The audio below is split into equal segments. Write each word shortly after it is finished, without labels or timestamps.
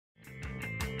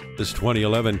This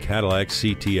 2011 Cadillac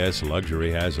CTS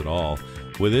luxury has it all.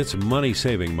 With its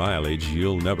money-saving mileage,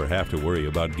 you'll never have to worry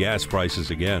about gas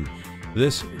prices again.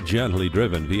 This gently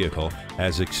driven vehicle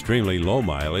has extremely low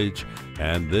mileage,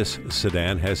 and this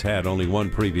sedan has had only one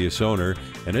previous owner,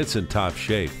 and it's in top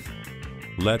shape.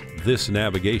 Let this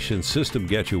navigation system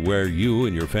get you where you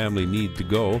and your family need to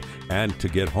go and to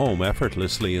get home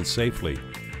effortlessly and safely.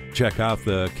 Check out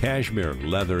the Cashmere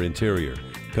leather interior.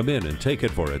 Come in and take it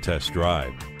for a test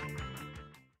drive.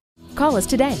 Call us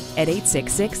today at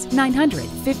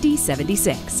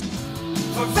 866-900-5076.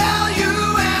 For value.